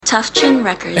TuffChin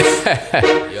Records.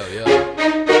 Yo.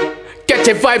 Catch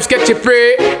your vibes, catch your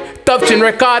prey. TuffChin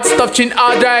Records, TuffChin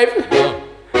Hardrive.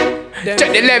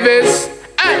 Check the levels.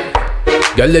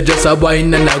 Girl, you just a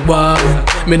wine and a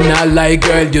one. Me not like,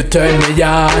 girl, you turn me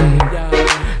on.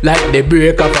 Like the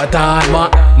break of a time.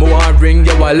 Me want ring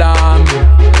your alarm.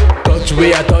 Touch,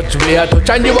 we a touch, we a touch.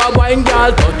 And you a wine,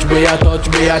 girl. Touch, we a touch,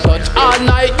 we a touch. All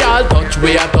night, girl. Touch,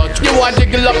 we a touch. You a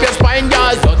jiggle up your spine,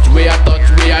 girl. Touch, we a touch,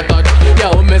 we a touch.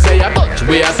 Yo, me say a touch,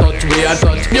 we a touch, we a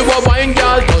touch. You a wine,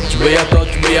 girl. Touch, we a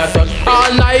touch, we a touch.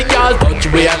 All night, girl. Touch,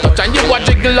 we a touch. And you a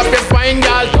jiggle up your spine,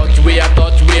 girl. Touch, we a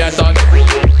touch, we a touch.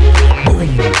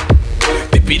 Boom,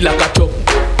 dip it like a chop.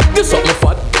 You something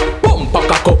fat, boom,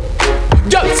 pack a cup.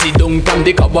 Girl, sit down from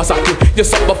the Kawasaki. You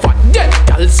something fat, yeah.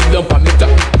 Girl, sit down from me top.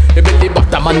 You belly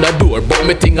bottom on the door, but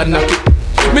me thing a knock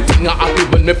it. Me thing a happy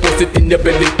when me post it in your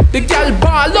belly. The girl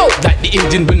ball out like the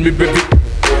engine when me breathe it.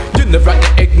 You never the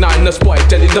egg nor no spoil,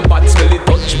 tell it the bad smell it.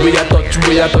 Touch, we a touch,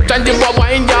 we a touch. And you a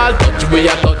wine, girl. Touch, we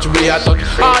a touch, we a touch.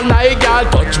 All night, girl.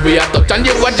 Touch, we a touch. And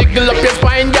you a jiggle up your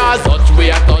spine, girl. Touch, we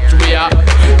a touch, we a.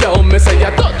 Yo, me say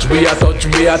a touch, we a touch,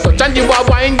 we a touch. And you a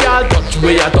wine, girl. Touch,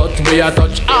 we a touch, we a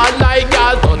touch. All night,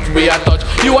 girl. Touch, we a touch.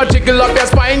 You a jiggle up your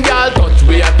spine, girl. Touch,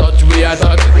 we a touch, we a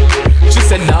touch. She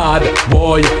said, Lord,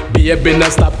 boy, baby, no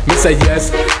stop. Me say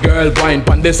yes, girl, wine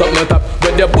pan this up no top.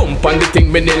 When you bump on the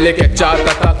thing, me nearly get shot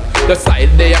attack. The style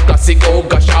they a classic, oh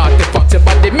gosh, artifacts. Your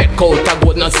body make out a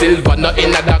gold, no silver, no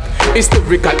in a dark.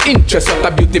 Historical interest,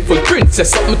 what a beautiful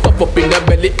princess. Something top up in the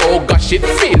belly, oh gosh, it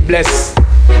feel blessed.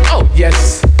 Oh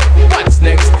yes, what's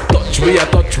next? Touch, we a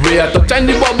touch, we a touch. And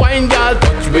you a wine, girl.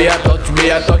 Touch, we a touch, we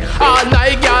a touch. All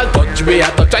night, girl. Touch, we a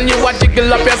touch. And you a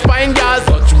jiggle up your spine, girl.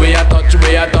 Touch, we a touch,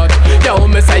 we a touch. Yo,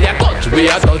 me say a touch, we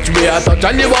a touch, we a touch.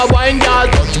 And you a wine, girl.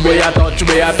 Touch, we a touch,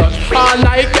 we a touch. All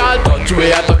night, girl. Touch,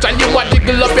 we a touch. And you a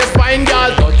jiggle up your spine,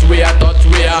 girl. Touch, we a touch,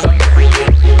 we a.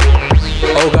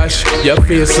 Oh gosh, you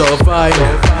feel so fine.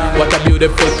 What a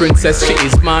beautiful princess, she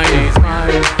is mine.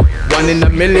 One in a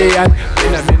million,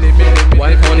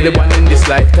 one only one in this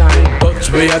lifetime.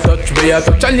 Touch, we a touch, we a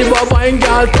touch. And you a wine,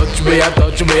 girl. Touch, we a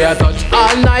touch, we a touch.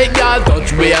 All night, girl.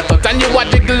 Touch, we a touch. And you a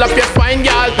jiggle up your spine,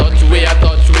 girl. Touch, we a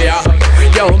touch, we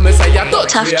a. Yo, me say a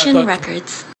touch, TuffChin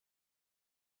Records.